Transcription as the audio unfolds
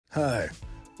Hi,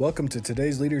 welcome to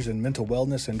today's Leaders in Mental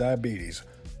Wellness and Diabetes,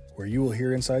 where you will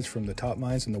hear insights from the top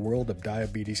minds in the world of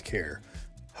diabetes care.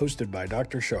 Hosted by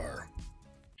Dr. Char.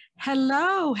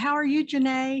 Hello, how are you,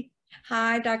 Janae?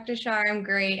 Hi, Dr. Char. I'm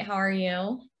great. How are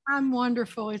you? I'm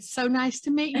wonderful. It's so nice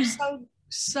to meet you.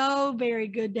 So very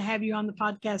good to have you on the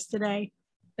podcast today.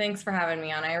 Thanks for having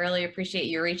me on. I really appreciate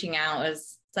you reaching out. It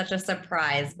was such a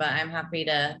surprise, but I'm happy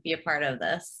to be a part of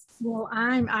this. Well,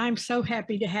 I'm so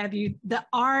happy to have you. The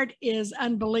art is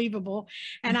unbelievable.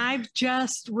 And I've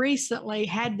just recently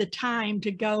had the time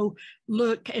to go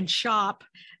look and shop.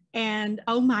 And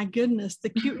oh my goodness, the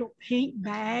cute little pink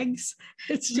bags.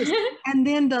 It's just, and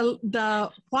then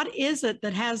the what is it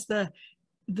that has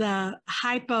the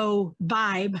hypo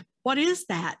vibe? What is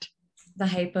that? The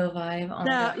hypo vibe.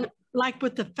 Oh like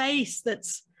with the face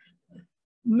that's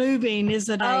moving. Is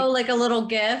it? Like a little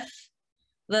GIF?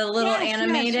 The little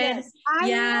animated. Yes.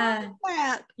 I love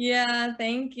that. Yeah,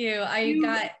 thank you. I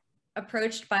got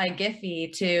approached by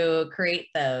Giphy to create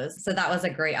those. So that was a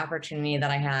great opportunity that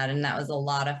I had. And that was a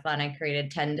lot of fun. I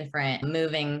created 10 different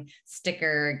moving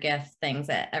sticker GIF things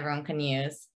that everyone can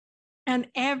use. And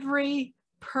every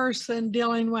person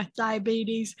dealing with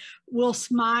diabetes will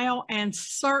smile and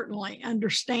certainly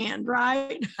understand,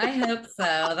 right? I hope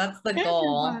so. That's the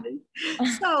goal.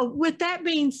 So with that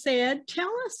being said,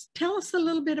 tell us a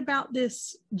little bit about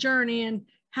this journey and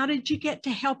how did you get to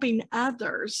helping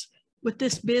others with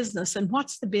this business and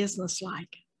what's the business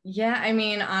like? Yeah, I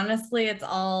mean, honestly, it's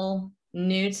all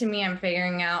new to me. I'm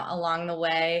figuring out along the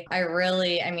way.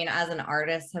 As an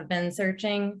artist, have been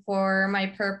searching for my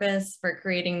purpose for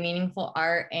creating meaningful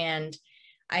art. And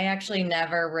I actually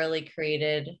never really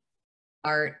created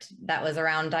art that was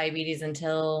around diabetes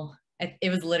until it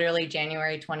was literally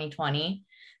January 2020.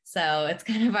 So it's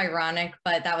kind of ironic,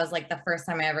 but that was like the first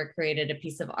time I ever created a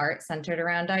piece of art centered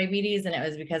around diabetes. And it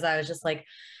was because I was just like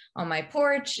on my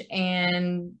porch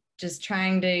and just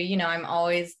trying to, I'm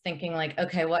always thinking like,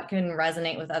 okay, what can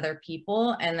resonate with other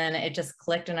people? And then it just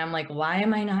clicked and I'm like, why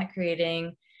am I not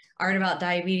creating art about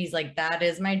diabetes? Like that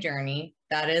is my journey.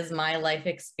 That is my life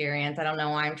experience. I don't know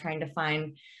why I'm trying to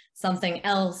find something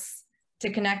else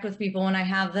to connect with people when I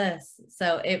have this.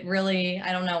 So it really,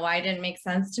 I don't know why it didn't make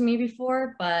sense to me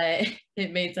before, but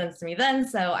it made sense to me then.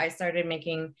 So I started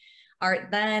making art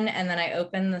then, and then I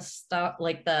opened the stuff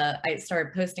I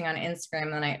started posting on Instagram,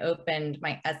 and then I opened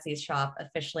my Etsy shop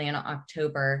officially in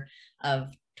October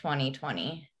of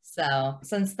 2020. So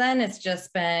since then, it's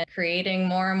just been creating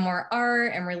more and more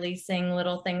art and releasing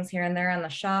little things here and there on the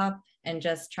shop and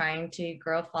just trying to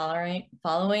grow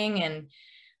following and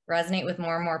resonate with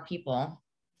more and more people.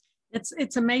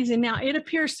 It's amazing. Now, it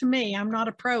appears to me, I'm not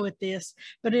a pro at this,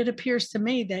 but it appears to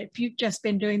me that if you've just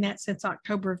been doing that since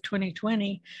October of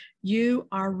 2020, you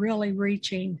are really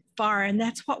reaching far. And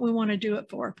that's what we want to do it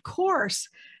for. Of course,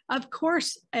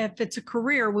 if it's a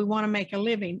career, we want to make a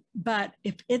living. But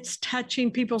if it's touching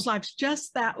people's lives,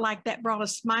 just that, like that brought a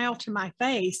smile to my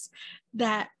face,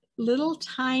 that little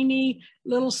tiny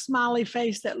little smiley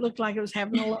face that looked like it was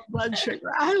having a low blood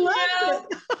sugar. I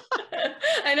loved it.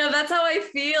 I know, that's how I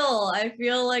feel. I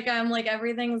feel like I'm like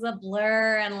everything's a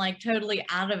blur and like totally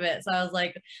out of it. So I was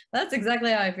like, that's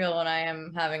exactly how I feel when I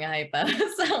am having a hypo.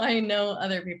 So I know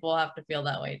other people have to feel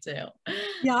that way too.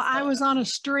 Yeah, so. I was on a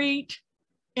street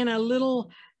in a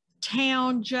little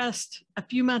town just a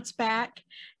few months back,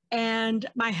 and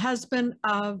my husband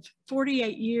of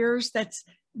 48 years that's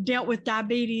dealt with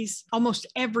diabetes, almost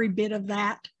every bit of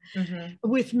that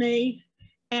with me.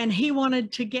 And he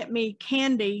wanted to get me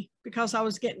candy because I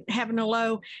was having a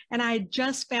low. And I had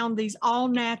just found these all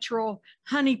natural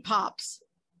honey pops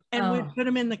and we put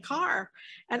them in the car.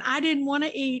 And I didn't want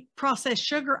to eat processed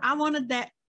sugar. I wanted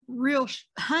that real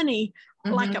honey,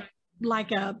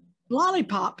 like a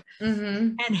lollipop.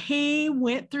 And he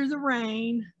went through the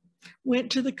rain,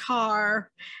 went to the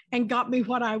car and got me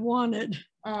what I wanted.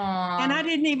 Aww. And I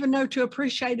didn't even know to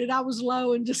appreciate it. I was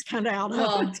low and just kind of out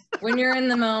of it. When you're in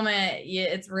the moment,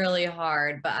 it's really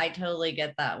hard, but I totally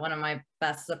get that. One of my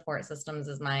best support systems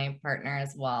is my partner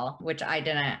as well, which I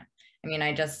didn't.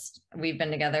 We've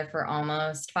been together for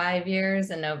almost 5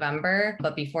 years in November,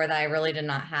 but before that, I really did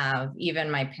not have, even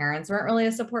my parents weren't really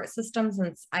a support system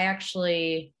since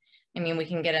we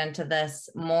can get into this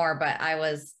more, but I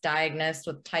was diagnosed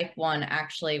with type 1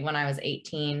 actually when I was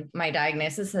 18. My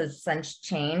diagnosis has since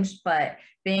changed, but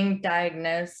being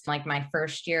diagnosed like my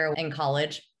first year in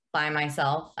college by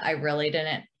myself, I really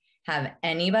didn't have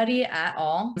anybody at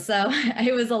all. So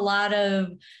it was a lot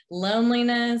of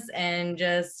loneliness and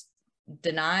just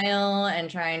denial and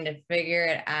trying to figure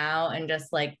it out and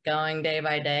just like going day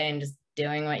by day and just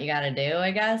doing what you got to do,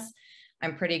 I guess.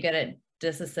 I'm pretty good at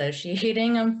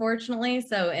disassociating, unfortunately.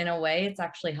 So in a way, it's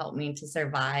actually helped me to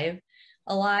survive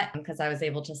a lot because I was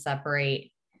able to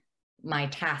separate my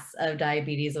tasks of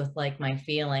diabetes with like my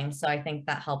feelings. So I think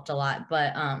that helped a lot.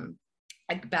 But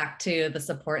back to the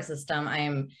support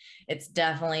system, it's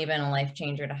definitely been a life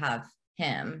changer to have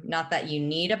him. Not that you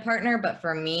need a partner, but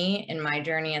for me in my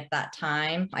journey at that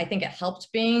time, I think it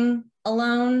helped being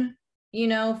alone, you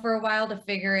know, for a while to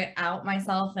figure it out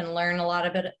myself and learn a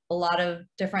lot of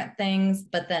different things.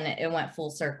 But then it went full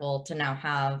circle to now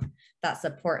have that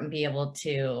support and be able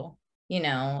to, you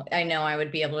know I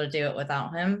would be able to do it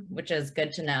without him, which is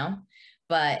good to know,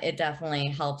 but it definitely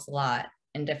helps a lot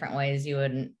in different ways you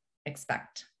wouldn't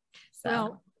expect. So.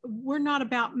 Well, we're not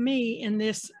about me in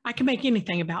this. I can make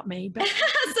anything about me, but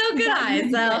so could I.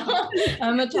 So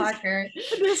I'm a talker.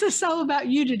 This is so about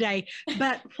you today.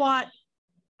 But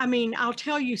I'll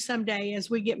tell you someday as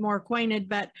we get more acquainted,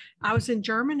 but I was in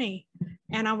Germany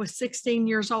and I was 16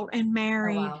 years old and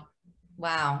married. Oh,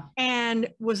 wow. And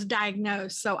was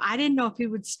diagnosed. So I didn't know if he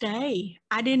would stay.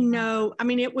 I didn't know.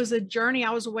 It was a journey. I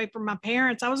was away from my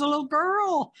parents. I was a little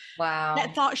girl. Wow.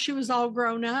 That thought she was all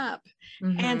grown up.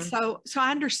 Mm-hmm. And so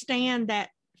I understand that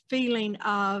feeling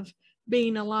of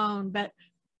being alone. But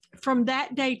from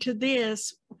that day to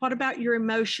this, what about your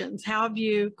emotions? How have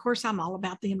you, of course, I'm all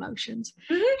about the emotions.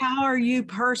 Mm-hmm. How are you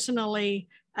personally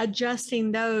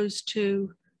adjusting those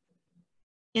to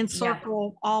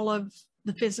encircle all of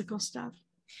the physical stuff?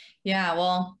 Yeah,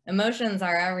 well, emotions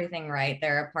are everything, right?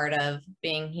 They're a part of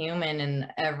being human in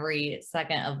every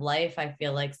second of life. I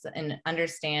feel like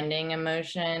understanding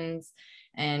emotions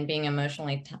and being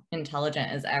emotionally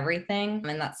intelligent is everything.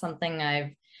 And that's something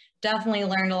I've definitely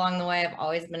learned along the way. I've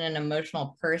always been an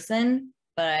emotional person,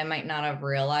 but I might not have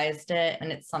realized it.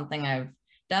 And it's something I've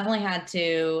definitely had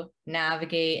to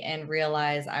navigate and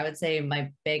realize. I would say my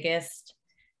biggest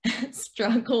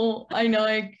struggle. I know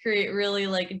I create really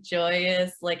like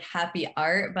joyous, like happy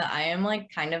art, but I am like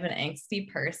kind of an angsty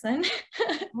person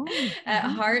at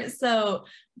heart. So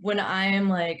when I am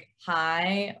like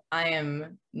high, I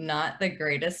am not the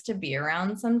greatest to be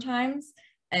around sometimes.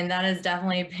 And that has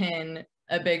definitely been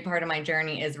a big part of my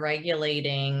journey, is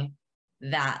regulating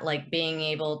that, like being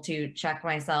able to check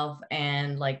myself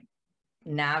and like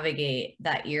navigate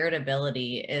that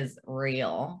irritability is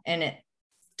real. And it's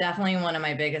definitely one of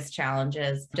my biggest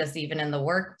challenges, just even in the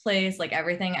workplace, like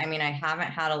everything. I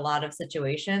haven't had a lot of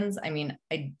situations.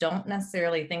 I don't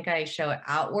necessarily think I show it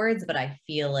outwards, but I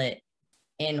feel it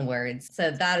inwards. So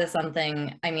that is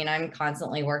something, I'm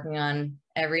constantly working on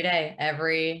every day,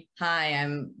 every high.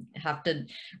 Have to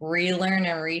relearn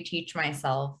and reteach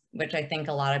myself, which I think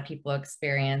a lot of people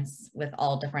experience with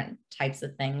all different types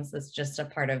of things. It's just a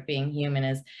part of being human,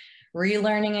 is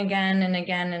relearning again and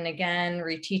again and again,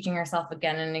 reteaching yourself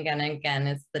again and again and again.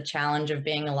 It's the challenge of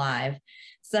being alive.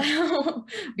 So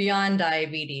beyond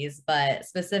diabetes, but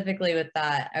specifically with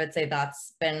that, I would say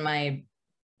that's been my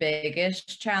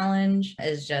biggest challenge,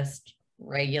 is just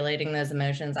regulating those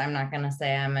emotions. I'm not going to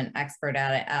say I'm an expert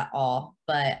at it at all,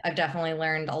 but I've definitely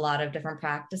learned a lot of different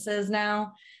practices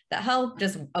now that help.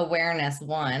 Just awareness,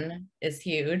 one, is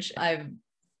huge. I've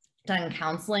done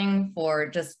counseling for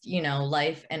just,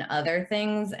 life and other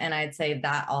things. And I'd say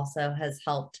that also has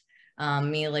helped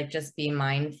me like just be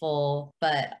mindful,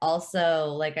 but also,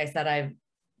 like I said, I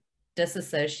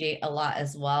disassociate a lot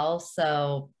as well.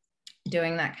 So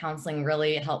doing that counseling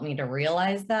really helped me to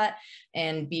realize that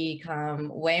and become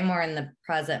way more in the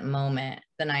present moment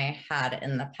than I had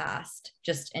in the past,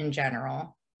 just in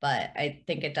general. But I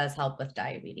think it does help with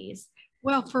diabetes.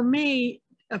 Well, for me,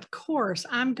 of course,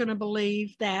 I'm going to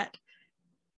believe that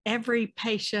every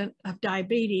patient of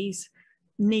diabetes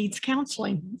needs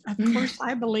counseling. Of course,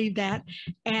 I believe that.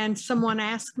 And someone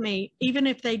asked me, even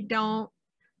if they don't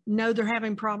know they're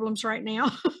having problems right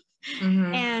now,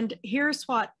 and here's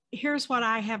what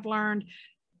I have learned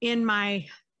in my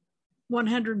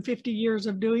 150 years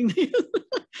of doing this.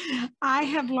 I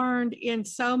have learned in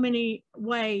so many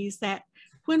ways that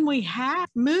when we have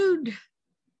mood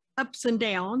ups and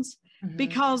downs,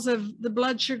 because of the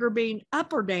blood sugar being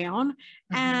up or down,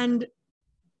 and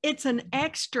it's an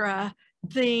extra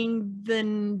thing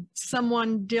than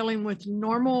someone dealing with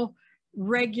normal,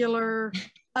 regular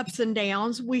ups and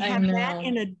downs. We have that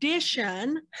in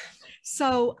addition.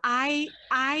 So I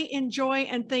enjoy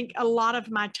and think a lot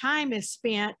of my time is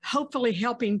spent hopefully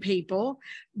helping people,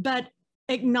 but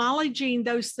acknowledging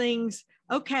those things.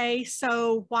 Okay,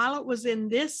 so while it was in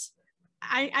this,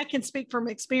 I can speak from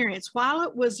experience. While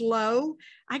it was low,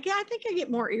 I think I get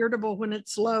more irritable when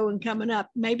it's low and coming up.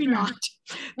 Maybe not,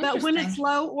 but when it's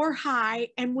low or high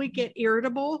and we get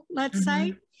irritable, let's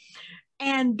say,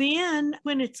 and then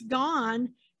when it's gone,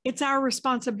 it's our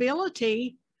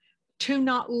responsibility to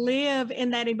not live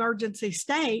in that emergency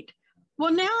state.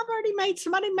 Well, now I've already made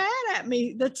somebody mad at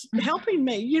me that's helping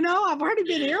me. You know, I've already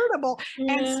been irritable.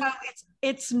 Yeah. And so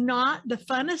it's not the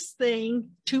funnest thing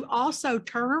to also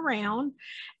turn around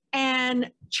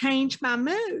and change my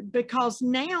mood, because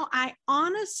now I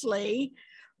honestly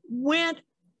went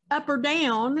up or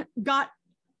down, got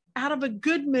out of a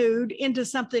good mood into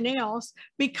something else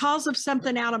because of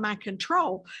something out of my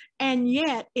control. And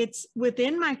yet it's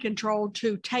within my control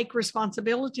to take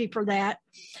responsibility for that.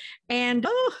 And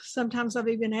sometimes I've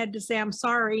even had to say, I'm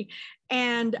sorry.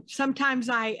 And sometimes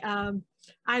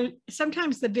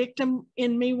sometimes the victim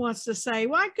in me wants to say,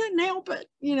 well, I couldn't help it,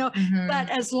 you know, but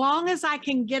as long as I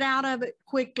can get out of it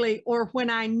quickly, or when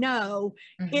I know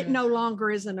it no longer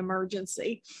is an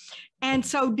emergency. And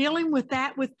so dealing with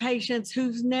that with patients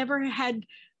who's never had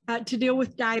to deal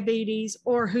with diabetes,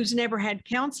 or who's never had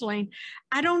counseling,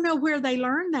 I don't know where they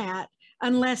learn that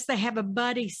unless they have a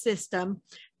buddy system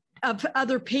of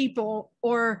other people,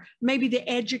 or maybe the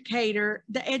educator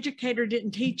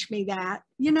didn't teach me that,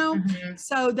 you know?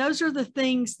 So those are the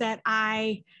things that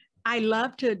I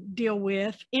love to deal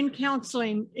with in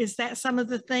counseling. Is that some of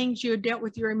the things you had dealt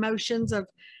with, your emotions of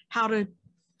how to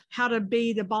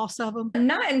be the boss of them?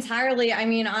 Not entirely. I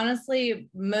mean,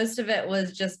 honestly, most of it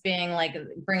was just being like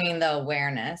bringing the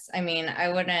awareness. I mean, I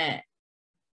wouldn't,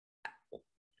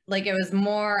 like, it was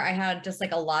more, I had just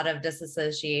like a lot of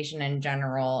disassociation in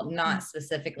general, not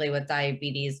specifically with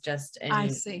diabetes, just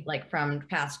in like from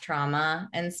past trauma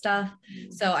and stuff.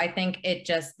 So I think it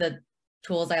just, the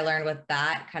tools I learned with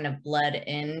that kind of bled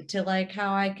into like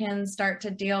how I can start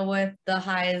to deal with the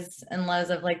highs and lows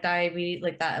of like diabetes,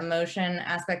 like that emotion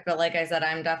aspect. But like I said,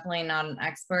 I'm definitely not an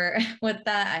expert with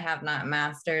that. I have not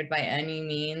mastered by any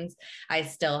means. I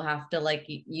still have to, like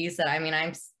you said, I mean,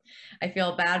 I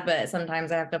feel bad, but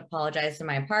sometimes I have to apologize to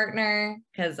my partner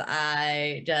because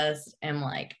I just am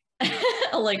like,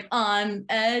 like on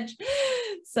edge.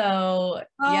 So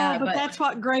yeah, but that's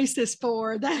what grace is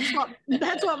for. That's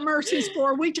what mercy's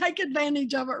for. We take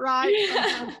advantage of it, right?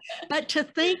 Yeah. But to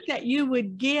think that you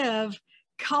would give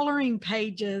coloring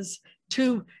pages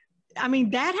to, I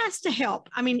mean, that has to help.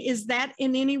 I mean, is that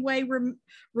in any way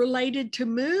related to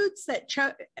moods?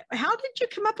 How did you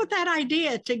come up with that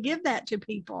idea to give that to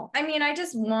people? I mean, I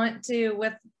just want to,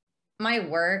 with my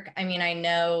work, I mean, I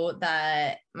know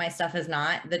that my stuff is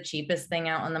not the cheapest thing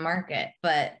out on the market,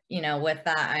 but you know, with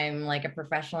that, I'm like a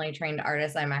professionally trained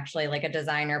artist. I'm actually like a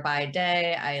designer by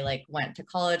day. I like went to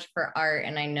college for art,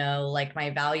 and I know like my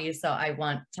value. So I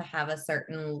want to have a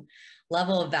certain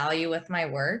level of value with my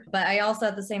work, but I also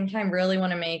at the same time really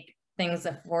want to make things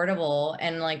affordable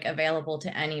and like available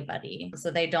to anybody, so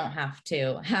they don't have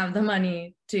to have the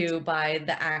money to buy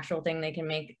the actual thing. They can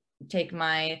take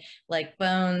my like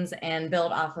bones and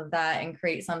build off of that and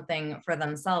create something for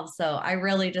themselves. So I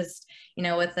really just, you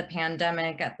know, with the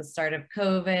pandemic at the start of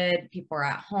COVID, people are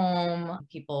at home,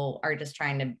 people are just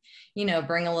trying to, you know,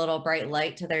 bring a little bright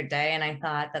light to their day. And I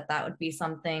thought that that would be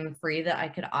something free that I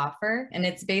could offer. And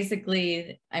it's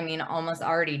basically, I mean, almost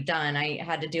already done. I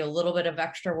had to do a little bit of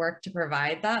extra work to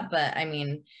provide that, but I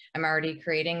mean, I'm already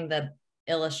creating the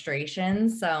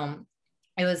illustrations. So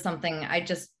it was something I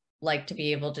just like to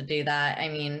be able to do that. I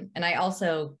mean, and I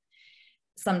also,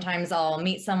 sometimes I'll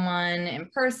meet someone in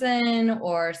person,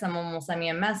 or someone will send me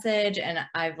a message, and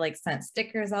I've like sent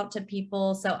stickers out to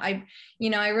people. So I,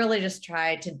 you know, I really just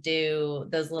try to do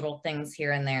those little things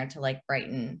here and there to like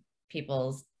brighten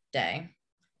people's day.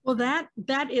 Well, that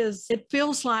is, it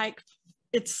feels like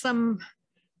it's some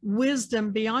wisdom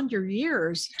beyond your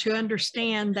years to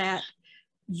understand that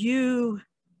you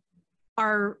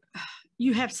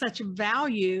have such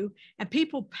value, and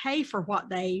people pay for what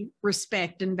they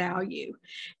respect and value.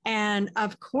 And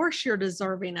of course you're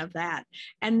deserving of that.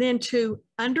 And then to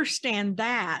understand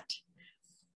that,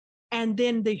 and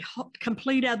then the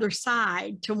complete other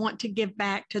side, to want to give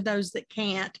back to those that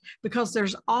can't, because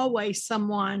there's always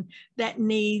someone that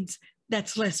needs,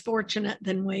 that's less fortunate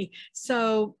than we.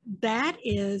 So that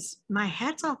is, my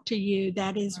hat's off to you.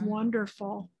 That is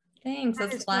wonderful. Thanks.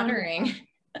 That's flattering.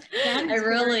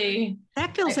 Wonderful.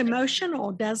 That feels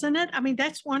emotional, doesn't it? I mean,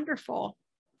 that's wonderful.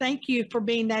 Thank you for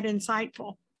being that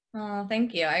insightful. Oh,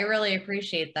 thank you. I really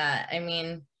appreciate that. I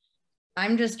mean,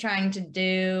 I'm just trying to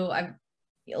do,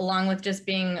 along with just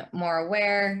being more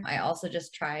aware, I also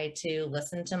just try to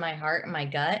listen to my heart and my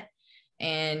gut.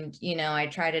 And, you know, I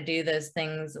try to do those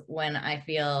things when I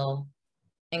feel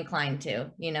inclined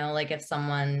to, you know, like if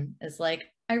someone is like,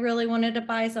 I really wanted to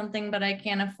buy something, but I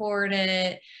can't afford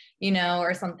it,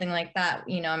 or something like that.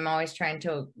 I'm always trying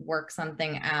to work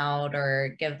something out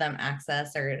or give them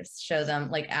access or show them,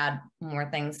 like, add more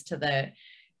things to the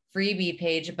freebie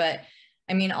page. But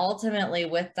I mean, ultimately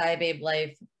with Diababe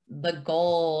Life, the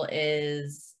goal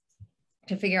is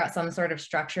to figure out some sort of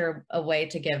structure, a way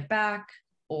to give back,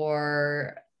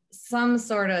 or some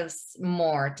sort of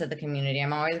more to the community.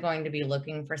 I'm always going to be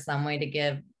looking for some way to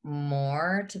give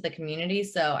more to the community.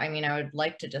 So, I mean, I would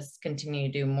like to just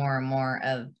continue to do more and more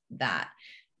of that.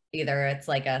 Either it's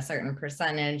like a certain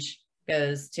percentage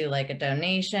goes to like a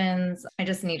donations. I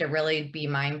just need to really be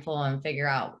mindful and figure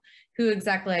out who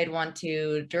exactly I'd want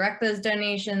to direct those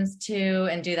donations to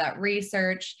and do that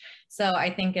research. So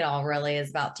I think it all really is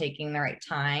about taking the right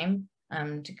time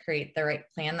to create the right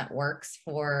plan that works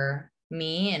for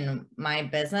me and my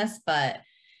business. But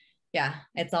yeah,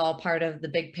 it's all part of the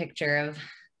big picture of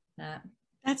that.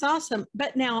 That's awesome.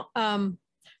 But now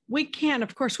we can,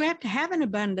 of course, we have to have an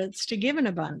abundance to give an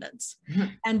abundance.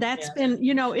 And that's been,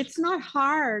 it's not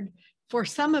hard for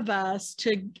some of us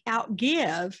to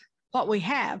outgive what we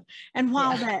have. And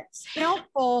while that's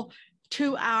helpful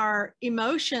to our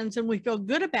emotions and we feel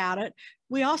good about it,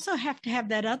 we also have to have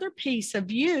that other piece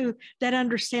of you that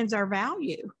understands our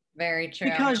value. Very true.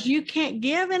 Because you can't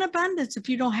give in abundance if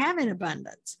you don't have an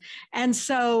abundance. And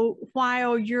so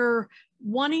while you're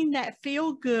wanting that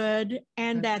feel good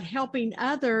and that helping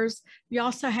others, you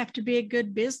also have to be a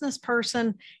good business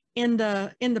person in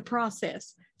the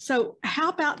process. So how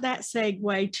about that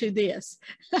segue to this?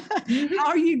 How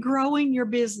are you growing your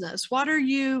business? What do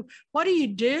you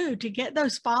do to get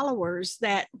those followers?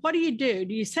 What do you do?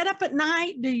 Do you set up at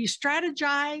night? Do you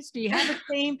strategize? Do you have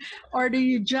a team? Or do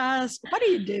you what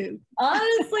do you do?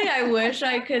 Honestly, I wish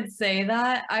I could say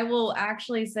that. I will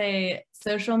actually say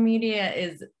social media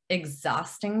is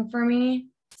exhausting for me.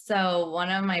 So one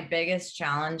of my biggest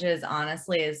challenges,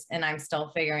 honestly, is, and I'm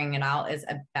still figuring it out, is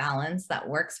a balance that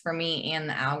works for me and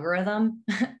the algorithm,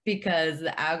 because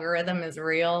the algorithm is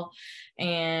real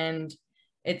and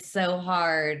it's so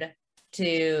hard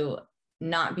to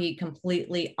not be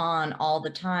completely on all the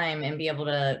time and be able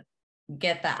to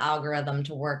get the algorithm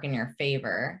to work in your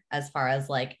favor as far as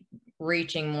like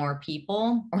reaching more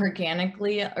people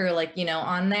organically or like,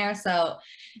 on there. So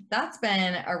that's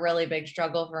been a really big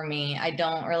struggle for me. I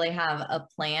don't really have a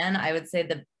plan. I would say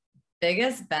the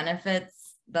biggest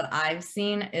benefits that I've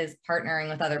seen is partnering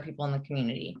with other people in the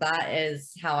community. That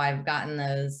is how I've gotten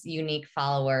those unique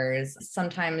followers.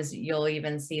 Sometimes you'll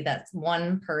even see that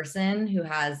one person who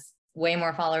has way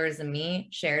more followers than me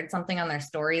shared something on their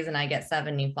stories and I get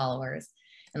 7 new followers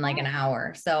in like an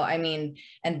hour. So, I mean,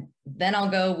 and then I'll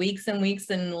go weeks and weeks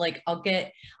and like, I'll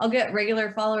get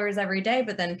regular followers every day,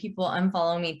 but then people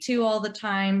unfollow me too all the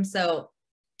time. So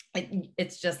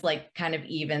it's just like kind of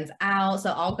evens out.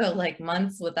 So I'll go like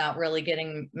months without really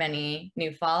getting many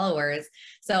new followers.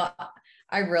 So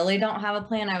I really don't have a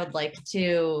plan. I would like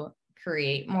to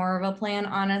create more of a plan,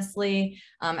 honestly.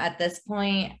 At this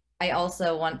point, I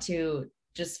also want to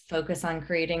just focus on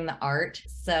creating the art.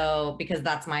 So, because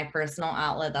that's my personal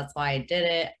outlet, that's why I did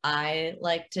it. I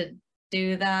like to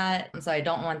do that. So I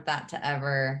don't want that to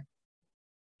ever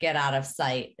get out of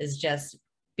sight, is just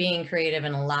being creative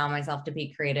and allow myself to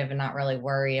be creative and not really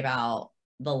worry about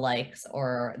the likes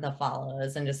or the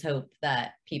follows, and just hope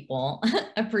that people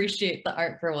appreciate the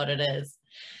art for what it is.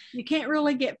 You can't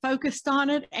really get focused on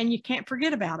it and you can't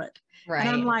forget about it. Right. And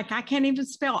I'm like, I can't even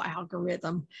spell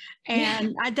algorithm.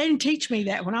 And they didn't teach me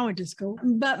that when I went to school.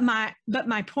 But my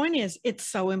point is, it's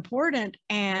so important.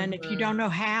 And if you don't know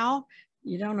how,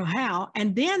 you don't know how.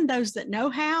 And then those that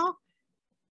know how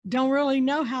don't really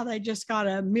know how they just got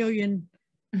 1 million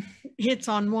hits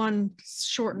on one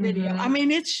short video. I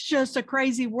mean, it's just a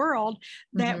crazy world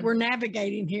that we're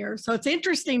navigating here. So it's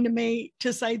interesting to me,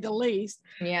 to say the least.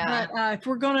 Yeah. But if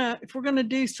we're gonna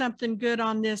do something good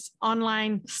on this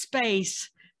online space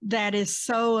that is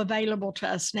so available to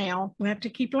us now, we have to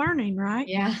keep learning, right?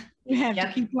 Yeah. We have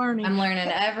to keep learning. I'm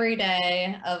learning every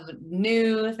day of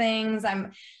new things.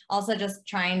 I'm also just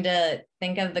trying to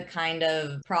think of the kind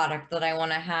of product that I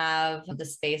want to have, the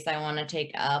space I want to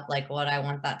take up, like what I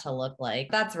want that to look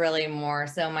like. That's really more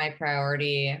so my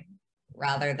priority,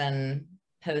 rather than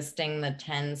posting the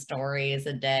 10 stories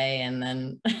a day and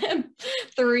then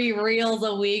 3 reels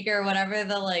a week or whatever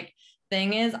the like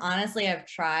thing is. Honestly, I've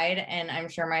tried, and I'm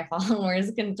sure my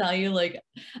followers can tell you, like,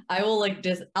 I will like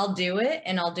I'll do it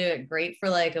and I'll do it great for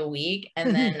like a week,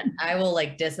 and then I will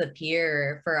like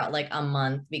disappear for like a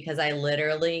month because I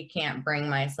literally can't bring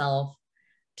myself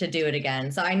to do it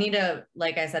again. So I need to,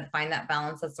 like I said, find that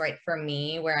balance that's right for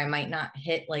me, where I might not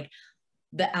hit like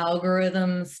the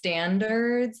algorithm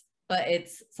standards, but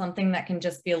it's something that can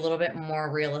just be a little bit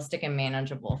more realistic and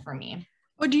manageable for me.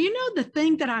 Well, do you know the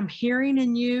thing that I'm hearing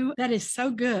in you that is so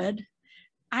good?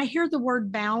 I hear the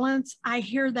word balance. I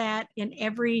hear that in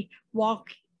every walk,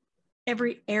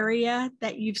 every area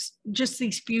that you've just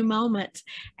these few moments.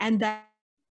 And that's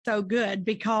so good,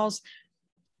 because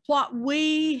what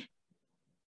we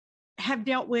have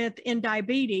dealt with in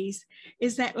diabetes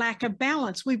is that lack of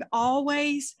balance. We've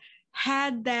always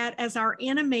had that as our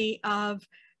enemy of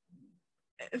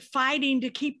fighting to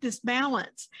keep this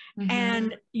balance.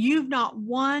 And you've not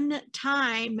one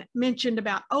time mentioned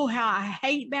about, oh, how I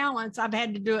hate balance. I've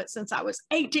had to do it since I was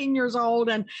 18 years old.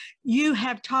 And you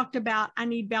have talked about, I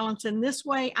need balance in this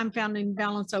way. I'm finding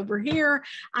balance over here.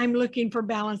 I'm looking for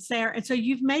balance there. And so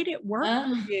you've made it work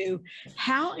for you.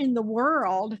 How in the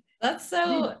world? That's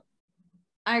so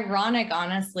ironic,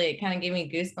 honestly. It kind of gave me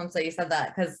goosebumps that you said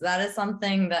that, because that is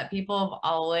something that people have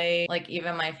always, like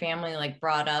even my family, like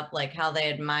brought up, like how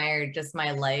they admired just my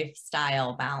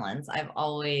lifestyle balance. I've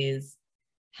always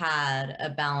had a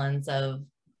balance of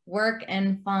work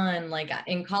and fun. Like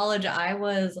in college, I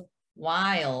was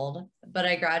wild, but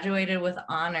I graduated with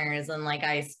honors, and like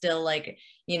I still like,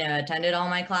 you know, attended all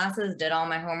my classes, did all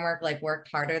my homework, like worked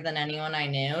harder than anyone I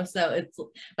knew. So it's,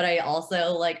 but I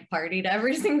also like partied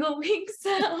every single week.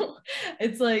 So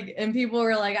it's like, and people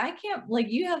were like, I can't, like,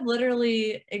 you have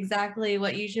literally exactly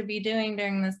what you should be doing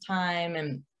during this time.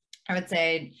 And I would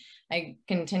say I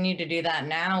continue to do that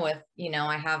now with, you know,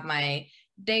 I have my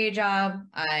day job,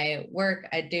 I work,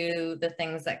 I do the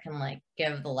things that can like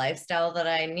give the lifestyle that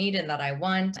I need and that I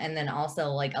want, and then also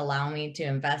like allow me to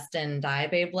invest in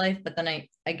Diababe Life. But then I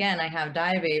have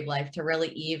Diababe Life to really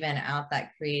even out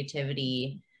that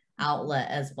creativity outlet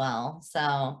as well.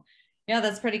 So yeah,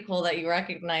 that's pretty cool that you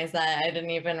recognize that. I didn't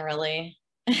even really.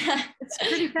 It's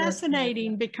pretty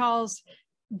fascinating, because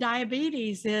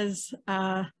diabetes is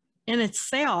in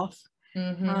itself,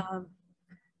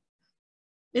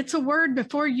 it's a word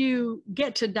before you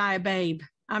get to Diababe.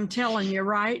 I'm telling you,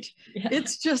 right? Yeah.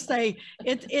 It's just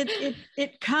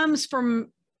it comes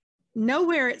from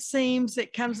nowhere, it seems.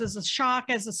 It comes as a shock,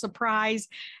 as a surprise,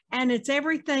 and it's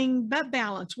everything but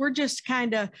balance. We're just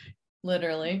kind of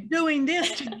literally doing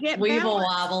this to get weevil balance.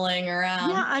 Wobbling around.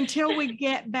 Yeah, until we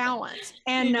get balance,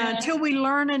 and until we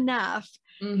learn enough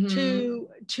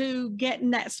to get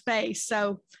in that space.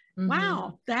 So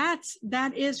wow, that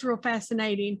is real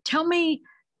fascinating. Tell me,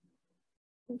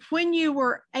 when you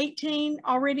were 18,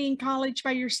 already in college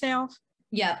by yourself?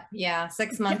 Yep. Yeah.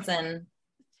 6 months in.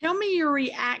 Tell me your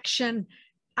reaction.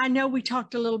 I know we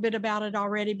talked a little bit about it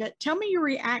already, but tell me your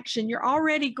reaction. You're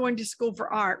already going to school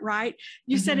for art, right?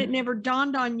 You said it never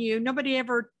dawned on you. Nobody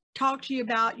ever talked to you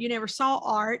about, you never saw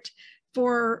art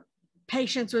for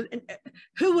patients with,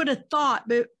 who would have thought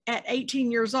at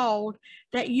 18 years old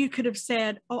that you could have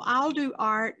said, oh, I'll do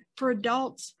art for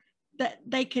adults, that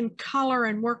they can color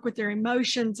and work with their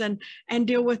emotions and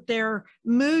deal with their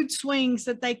mood swings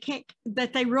that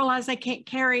they realize they can't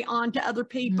carry on to other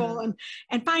people,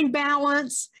 and find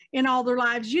balance in all their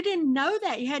lives. You didn't know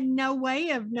that. You had no way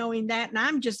of knowing that. And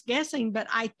I'm just guessing, but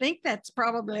I think that's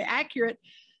probably accurate.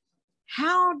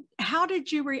 How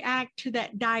did you react to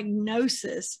that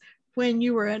diagnosis when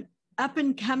you were an up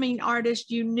and coming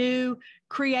artist? You knew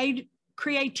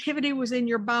creativity was in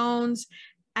your bones,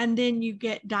 and then you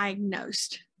get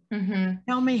diagnosed.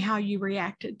 Tell me how you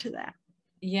reacted to that.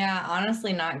 Yeah,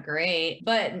 honestly, not great,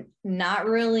 but not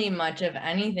really much of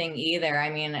anything either. I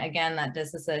mean, again, that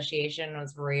disassociation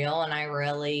was real, and I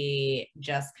really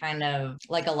just kind of,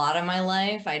 like a lot of my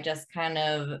life, I just kind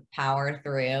of power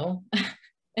through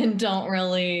and don't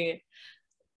really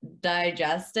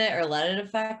digest it or let it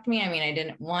affect me. I mean, I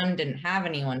didn't have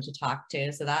anyone to talk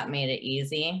to, so that made it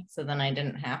easy. So then I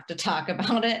didn't have to talk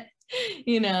about it.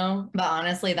 You know, but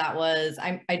honestly, that was,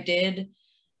 I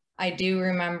do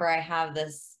remember I have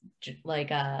this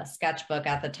like a sketchbook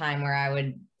at the time where I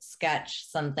would sketch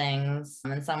some things,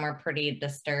 and some were pretty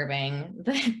disturbing,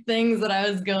 the things that I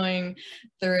was going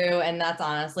through. And that's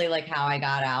honestly like how I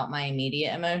got out my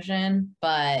immediate emotion,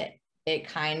 but it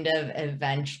kind of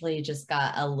eventually just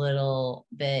got a little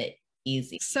bit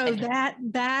easy. So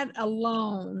that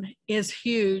alone is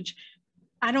huge.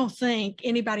 I don't think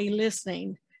anybody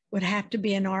listening would have to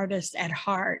be an artist at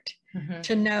heart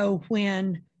to know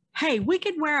when, hey, we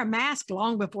could wear a mask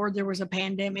long before there was a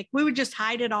pandemic. We would just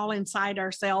hide it all inside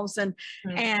ourselves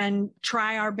and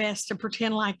try our best to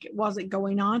pretend like it wasn't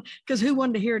going on, because who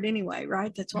wanted to hear it anyway,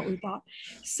 right? That's what we thought.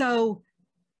 So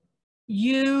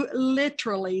you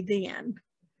literally then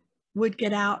would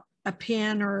get out a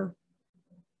pen or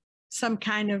some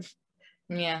kind of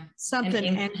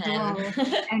something and draw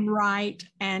and write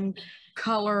and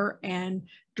color and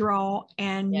draw,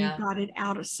 and you Yeah. got it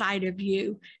out of sight of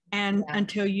you, and Yeah.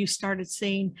 until you started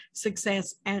seeing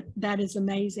success. And that is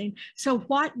amazing. So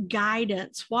what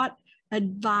guidance, what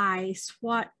advice,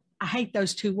 I hate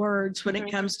those two words when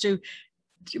it comes to,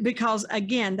 because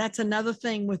again, that's another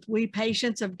thing with we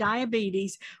patients of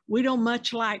diabetes, we don't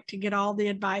much like to get all the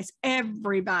advice.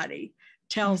 Everybody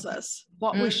tells us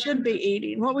what we should be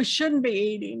eating, what we shouldn't be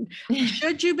eating.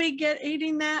 Should you be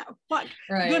eating that? What?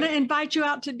 Right. Going to invite you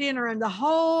out to dinner, and the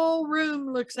whole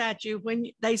room looks at you when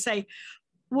they say,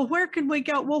 well, where can we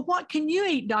go? Well, what can you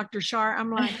eat, Dr. Char?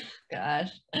 I'm like,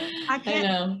 gosh, I can't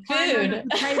know. climb under Food.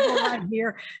 the table right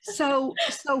here. So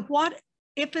what,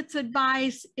 if it's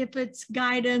advice, if it's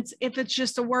guidance, if it's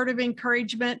just a word of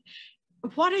encouragement,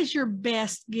 what is your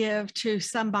best give to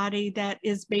somebody that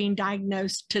is being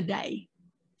diagnosed today?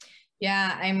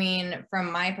 Yeah, I mean,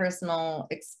 from my personal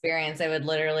experience, it would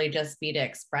literally just be to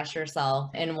express yourself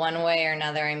in one way or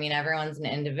another. I mean, everyone's an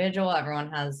individual,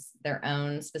 everyone has their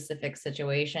own specific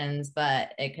situations,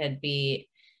 but it could be,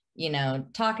 you know,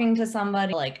 talking to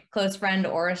somebody like a close friend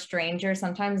or a stranger.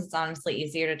 Sometimes it's honestly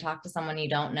easier to talk to someone you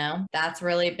don't know. That's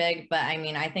really big. But I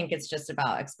mean, I think it's just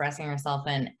about expressing yourself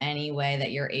in any way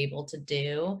that you're able to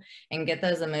do and get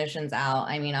those emotions out.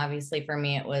 I mean, obviously for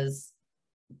me, it was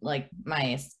like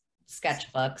my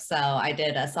sketchbook. So I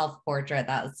did a self-portrait.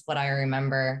 That's what I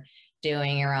remember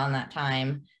doing around that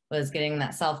time, was getting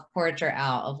that self-portrait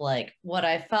out of like what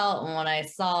I felt and what I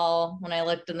saw when I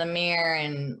looked in the mirror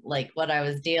and like what I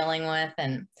was dealing with.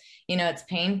 And, you know, it's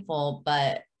painful,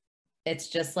 but it's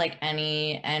just like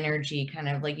any energy, kind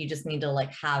of like you just need to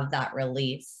like have that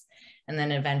release, and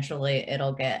then eventually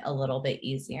it'll get a little bit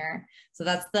easier. So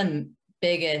that's the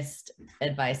biggest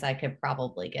advice I could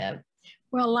probably give.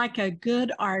 Well, like a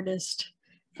good artist,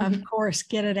 of course,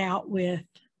 get it out with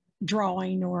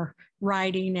drawing or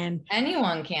writing. And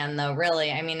anyone can, though,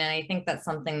 really. I mean, and I think that's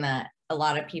something that a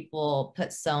lot of people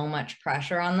put so much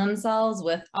pressure on themselves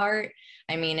with art.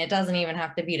 I mean, it doesn't even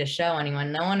have to be to show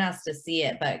anyone. No one has to see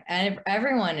it, but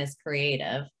everyone is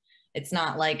creative. It's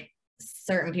not like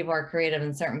certain people are creative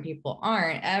and certain people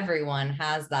aren't. Everyone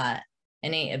has that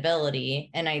innate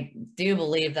ability. And I do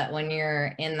believe that when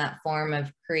you're in that form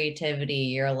of creativity,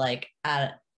 you're like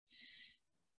at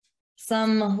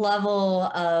some level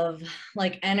of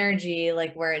like energy,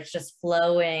 like where it's just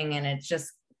flowing and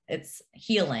it's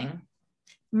healing.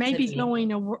 Maybe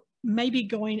going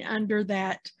under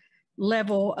that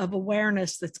level of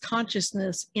awareness, that's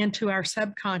consciousness, into our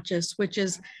subconscious, which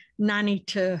is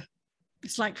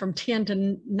it's like from 10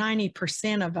 to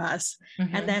 90% of us.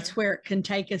 And that's where it can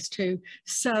take us to.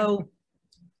 So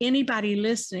anybody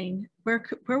listening, where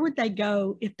would they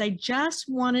go if they just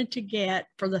wanted to get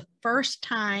for the first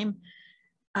time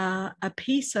a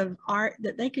piece of art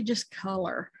that they could just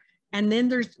color? And then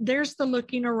there's the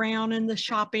looking around and the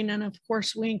shopping, and of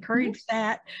course we encourage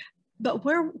that. But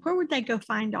where would they go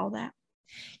find all that?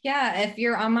 Yeah, if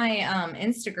you're on my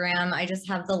Instagram, I just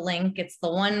have the link. It's the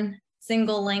one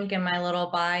single link in my little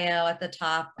bio at the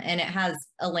top, and it has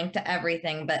a link to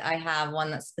everything, but I have one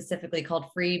that's specifically called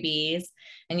freebies,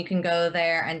 and you can go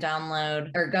there and download.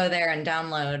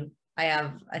 I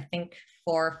have, I think,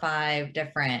 4 or 5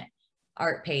 different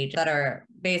art pages that are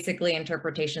basically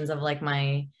interpretations of like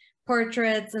my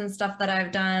portraits and stuff that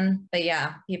I've done. But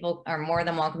yeah, people are more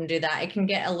than welcome to do that. It can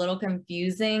get a little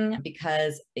confusing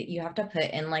because you have to put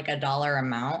in like a dollar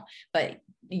amount, but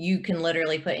you can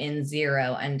literally put in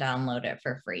 0 and download it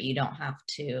for free. You don't have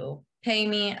to pay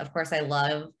me. Of course, I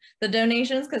love the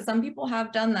donations because some people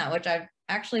have done that, which I've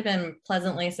actually been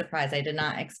pleasantly surprised. I did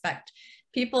not expect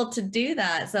people to do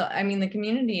that. So, I mean, the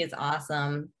community is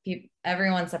awesome.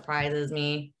 Everyone surprises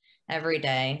me every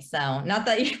day. So not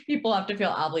that people have to feel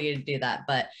obligated to do that,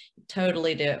 but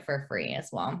totally do it for free as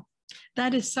well.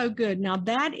 That is so good. Now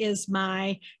that is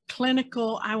my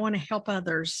clinical, I want to help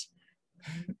others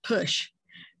push.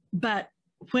 But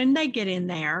when they get in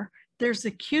there, there's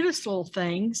the cutest little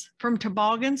things, from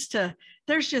toboggans to,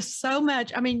 there's just so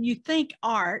much. I mean, you think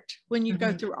art when you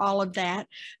go through all of that,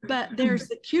 but there's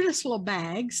the cutest little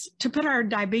bags to put our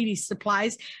diabetes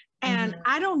supplies. And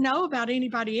I don't know about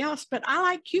anybody else, but I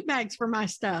like cute bags for my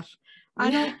stuff. I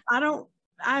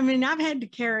mean, I've had to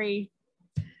carry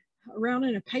around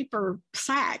in a paper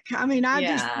sack. I mean,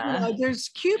 there's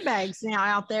cute bags now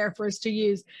out there for us to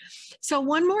use. So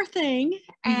one more thing,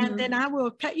 and then I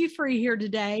will cut you free here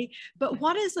today. But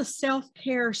what is a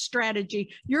self-care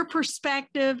strategy? Your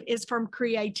perspective is from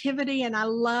creativity, and I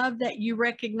love that you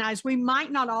recognize we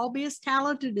might not all be as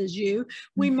talented as you.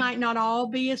 We might not all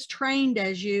be as trained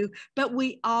as you, but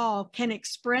we all can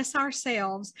express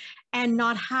ourselves and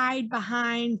not hide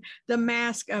behind the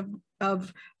mask of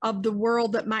of the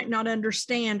world that might not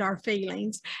understand our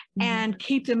feelings and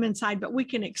keep them inside, but we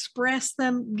can express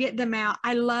them, get them out.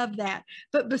 I love that.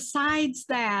 But besides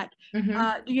that,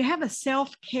 do you have a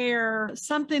self-care,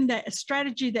 a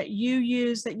strategy that you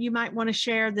use that you might want to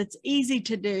share that's easy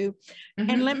to do?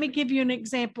 And let me give you an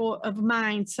example of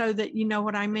mine so that you know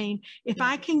what I mean. If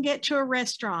I can get to a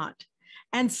restaurant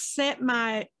and set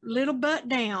my little butt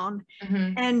down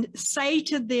and say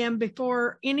to them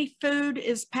before any food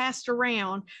is passed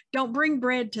around, don't bring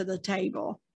bread to the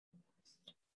table.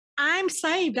 I'm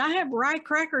saved. I have rye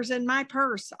crackers in my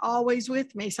purse always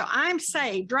with me. So I'm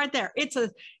saved right there. It's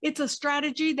a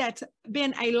strategy that's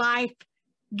been a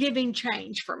life-giving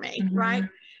change for me, right?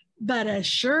 But as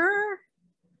sure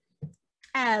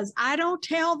as I don't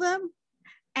tell them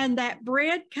and that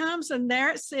bread comes and there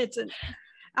it sits, and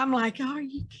I'm like, oh, are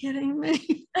you kidding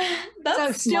me? That's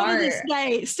so still smart.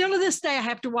 to this day, I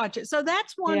have to watch it. So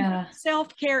that's one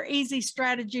self-care easy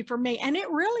strategy for me. And it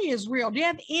really is real. Do you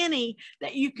have any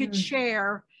that you could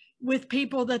share with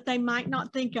people that they might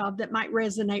not think of that might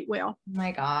resonate well? Oh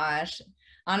my gosh.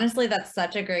 Honestly, that's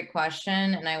such a great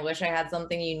question. And I wish I had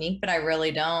something unique, but I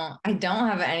really don't. I don't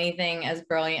have anything as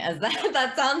brilliant as that.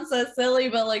 That sounds so silly,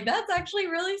 but like, that's actually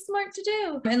really smart to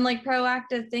do. And like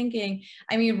proactive thinking.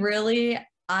 I mean, really,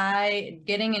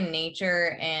 getting in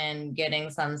nature and getting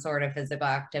some sort of physical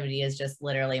activity is just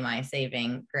literally my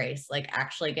saving grace. Like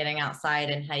actually getting outside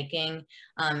and hiking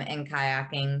and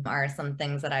kayaking are some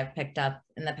things that I've picked up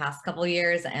in the past couple of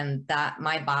years, and that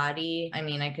my body, I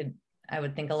mean, I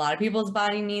would think a lot of people's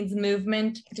body needs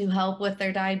movement to help with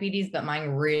their diabetes, but mine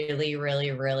really,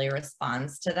 really, really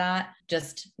responds to that.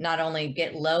 Just not only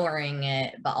lowering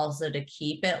it, but also to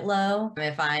keep it low.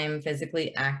 If I'm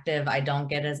physically active, I don't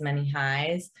get as many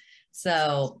highs.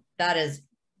 So that is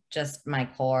just my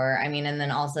core. I mean, and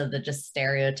then also the just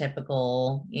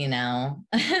stereotypical,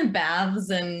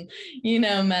 baths and,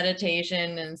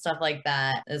 meditation and stuff like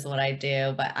that is what I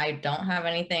do, but I don't have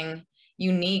anything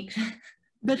unique.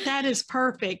 But that is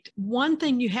perfect. One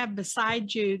thing you have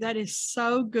beside you that is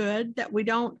so good that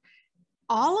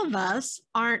all of us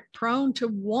aren't prone to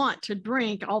want to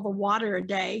drink all the water a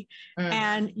day.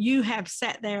 And you have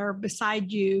sat there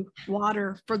beside you,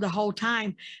 water for the whole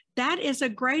time. That is a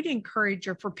great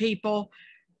encourager for people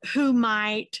who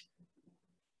might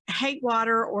hate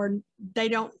water or they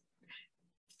don't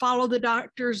follow the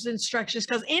doctor's instructions.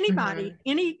 Because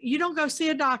you don't go see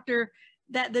a doctor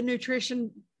that the nutrition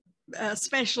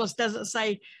specialist doesn't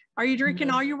say, are you drinking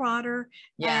all your water?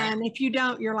 And if you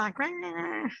don't, you're like,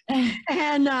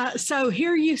 and so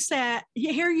here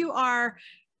you are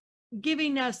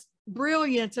giving us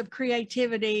brilliance of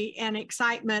creativity and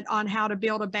excitement on how to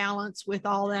build a balance with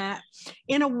all that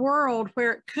in a world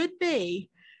where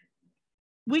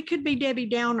we could be Debbie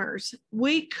Downers.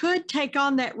 We could take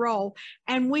on that role,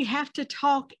 and we have to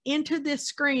talk into this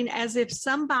screen as if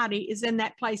somebody is in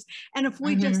that place. And if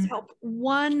we just help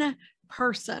one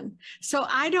person. So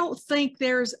I don't think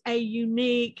there's a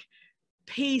unique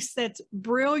piece that's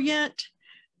brilliant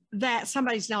that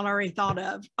somebody's not already thought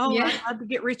of. I'd love to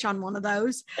get rich on one of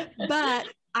those. But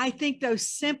I think those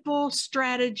simple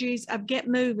strategies of get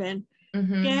moving,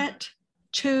 get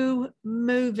to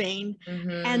moving,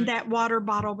 and that water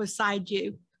bottle beside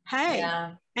you.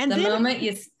 And the moment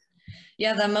you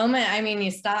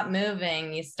stop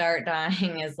moving, you start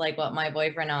dying is like what my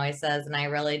boyfriend always says. And I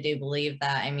really do believe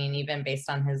that. I mean, even based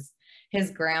on his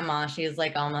grandma, she's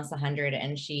like almost 100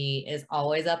 and she is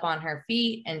always up on her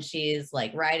feet, and she's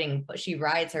like she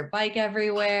rides her bike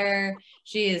everywhere.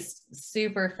 She is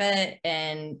super fit,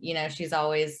 and she's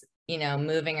always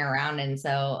moving around. And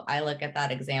so I look at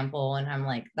that example and I'm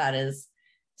like, that is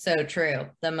so true.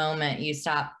 The moment you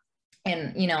stop,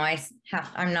 and I'm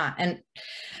not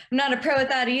a pro at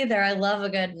that either. I love a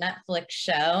good Netflix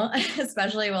show,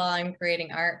 especially while I'm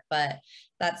creating art, but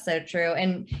that's so true.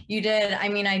 And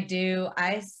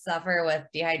I suffer with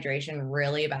dehydration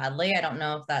really badly. I don't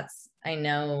know if I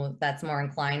know that's more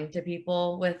inclined to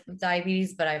people with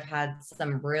diabetes, but I've had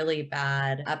some really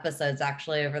bad episodes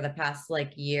actually over the past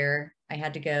year. I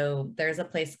had to go, there's a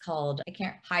place called,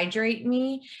 Hydrate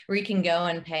Me, where you can go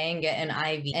and pay and get an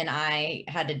IV. And I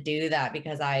had to do that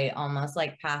because I almost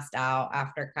passed out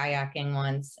after kayaking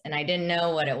once, and I didn't know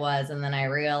what it was. And then I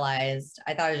realized,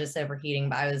 I thought it was just overheating,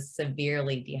 but I was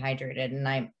severely dehydrated, and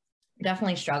I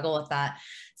definitely struggle with that.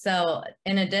 So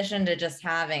in addition to just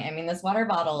having, this water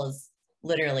bottle is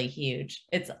literally huge.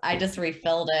 I just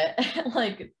refilled it.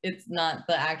 It's not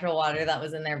the actual water that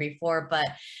was in there before, but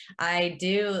I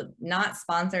do, not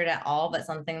sponsored at all, but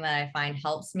something that I find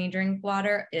helps me drink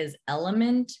water is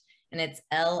Element, and it's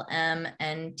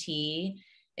LMNT.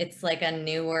 It's like a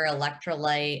newer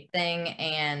electrolyte thing.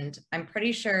 And I'm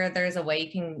pretty sure there's a way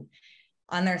you can,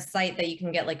 on their site, that you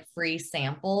can get like free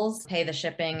samples, pay the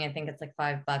shipping. I think it's like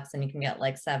 $5 and you can get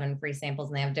like 7 free samples,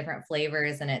 and they have different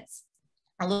flavors, and it's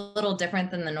a little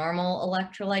different than the normal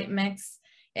electrolyte mix.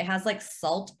 It has like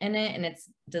salt in it, and it's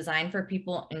designed for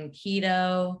people in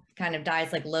keto kind of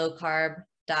diets, like low carb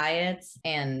diets.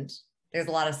 And there's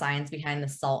a lot of science behind the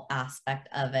salt aspect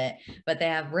of it, but they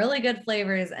have really good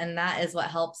flavors. And that is what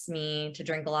helps me to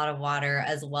drink a lot of water,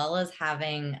 as well as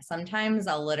having, sometimes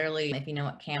I'll literally, if you know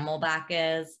what Camelback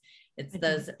is, it's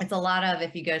those, it's a lot of,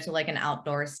 if you go to like an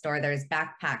outdoor store, there's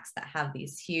backpacks that have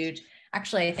these huge,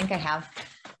 actually, I think I have,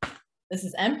 this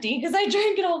is empty because I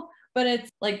drank it all, but it's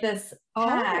like this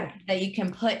pack that you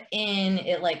can put in,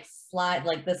 it like slide,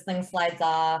 like this thing slides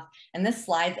off, and this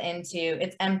slides into,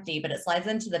 it's empty, but it slides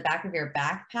into the back of your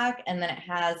backpack. And then it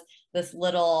has this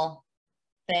little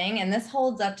thing, and this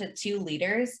holds up to 2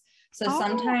 liters. So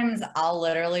sometimes I'll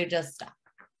literally just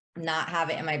not have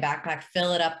it in my backpack,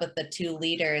 fill it up with the 2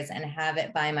 liters and have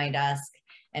it by my desk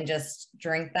and just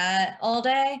drink that all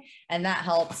day. And that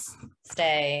helps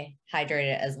stay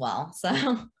hydrated as well.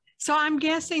 So I'm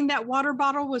guessing that water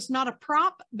bottle was not a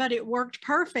prop, but it worked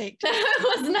perfect.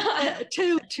 It was not.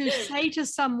 To say to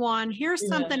someone, here's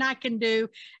something I can do,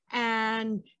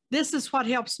 and this is what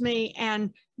helps me.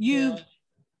 And you've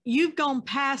gone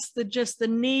past just the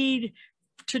need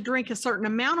to drink a certain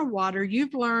amount of water.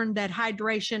 You've learned that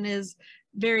hydration is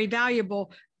very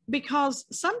valuable, because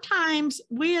sometimes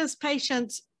we as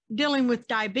patients dealing with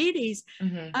diabetes,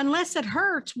 unless it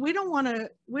hurts, we don't want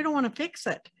to fix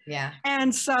it. Yeah.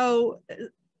 And so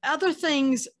other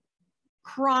things,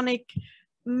 chronic,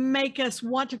 make us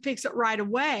want to fix it right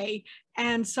away.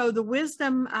 And so the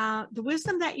wisdom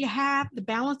that you have, the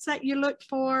balance that you look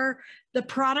for, the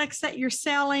products that you're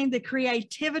selling, the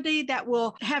creativity that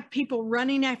will have people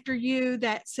running after you,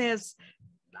 that says,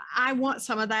 I want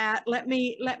some of that. Let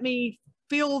me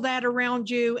feel that around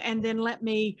you, and then let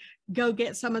me go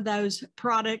get some of those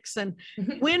products. And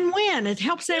win-win. It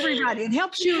helps everybody. It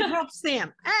helps you, it helps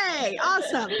them. Hey,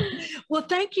 awesome. Well,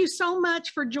 thank you so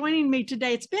much for joining me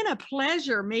today. It's been a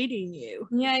pleasure meeting you.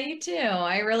 Yeah, you too.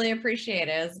 I really appreciate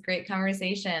it. It was a great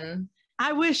conversation.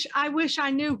 I wish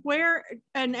I knew where,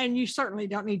 and you certainly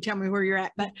don't need to tell me where you're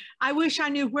at, but I wish I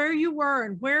knew where you were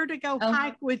and where to go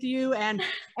hike with you. And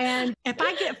if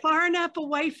I get far enough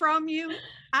away from you,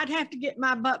 I'd have to get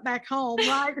my butt back home,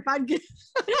 right? If I get.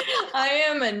 I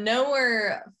am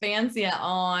nowhere fancy at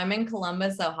all. I'm in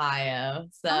Columbus, Ohio.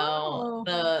 So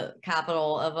the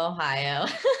capital of Ohio.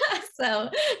 So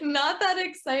not that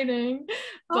exciting.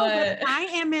 But I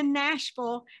am in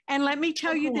Nashville. And let me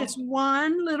tell you this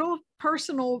one little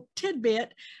personal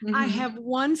tidbit. I have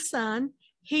one son.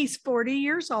 He's 40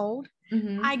 years old.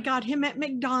 I got him at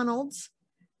McDonald's.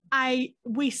 My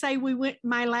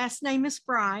last name is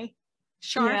Fry.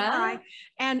 Char Fry.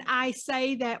 And I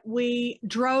say that we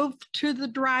drove to the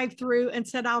drive-through and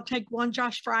said, I'll take one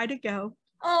Josh Fry to go.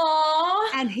 Aww.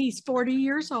 And he's 40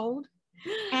 years old.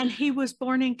 And he was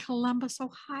born in Columbus,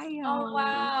 Ohio. Oh,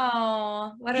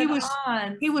 wow. What an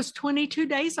honor. He was 22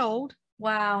 days old.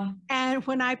 Wow. And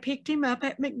when I picked him up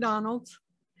at McDonald's.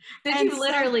 Did you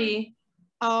literally?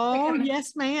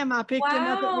 Yes, ma'am. I picked him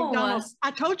up at McDonald's.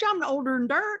 I told you I'm older than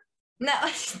dirt. No,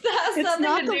 that has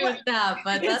nothing to do with that,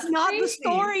 but that's not crazy. The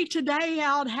story today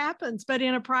how it happens, but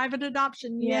in a private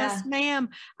adoption, yes, ma'am,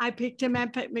 I picked him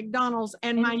up at McDonald's,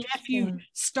 and my nephew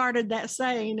started that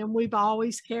saying, and we've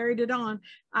always carried it on.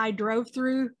 I drove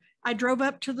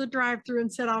up to the drive-through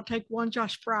and said, I'll take one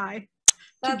Josh Fry.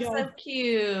 That's so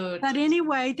cute. But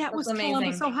anyway, that was amazing.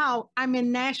 Columbus, Ohio. I'm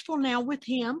in Nashville now with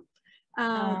him.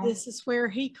 This is where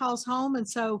he calls home. And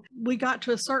so we got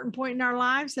to a certain point in our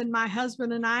lives, and my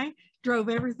husband and I drove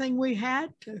everything we had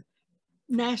to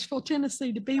Nashville,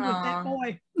 Tennessee to be with that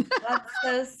boy. That's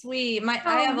so sweet.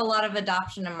 I have a lot of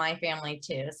adoption in my family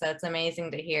too. So it's amazing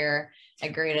to hear a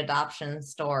great adoption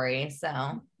story.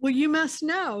 So, well, you must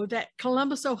know that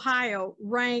Columbus, Ohio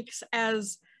ranks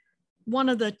as one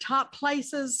of the top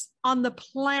places on the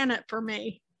planet for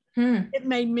me. It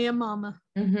made me a mama.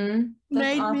 Made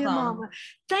me a mama.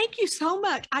 Thank you so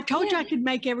much. I told you I could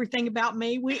make everything about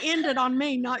me. We ended on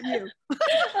me, not you.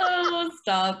 Oh,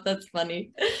 stop. That's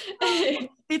funny.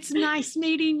 It's nice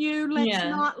meeting you. Let's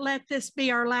not let this be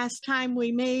our last time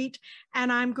we meet.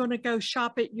 And I'm going to go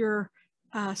shop at your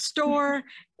store.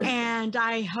 And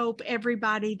I hope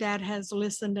everybody that has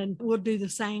listened and will do the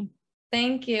same.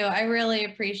 Thank you. I really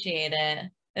appreciate it.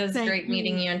 It was great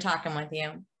meeting you and talking with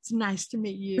you. It's nice to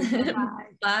meet you. Bye.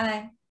 Bye.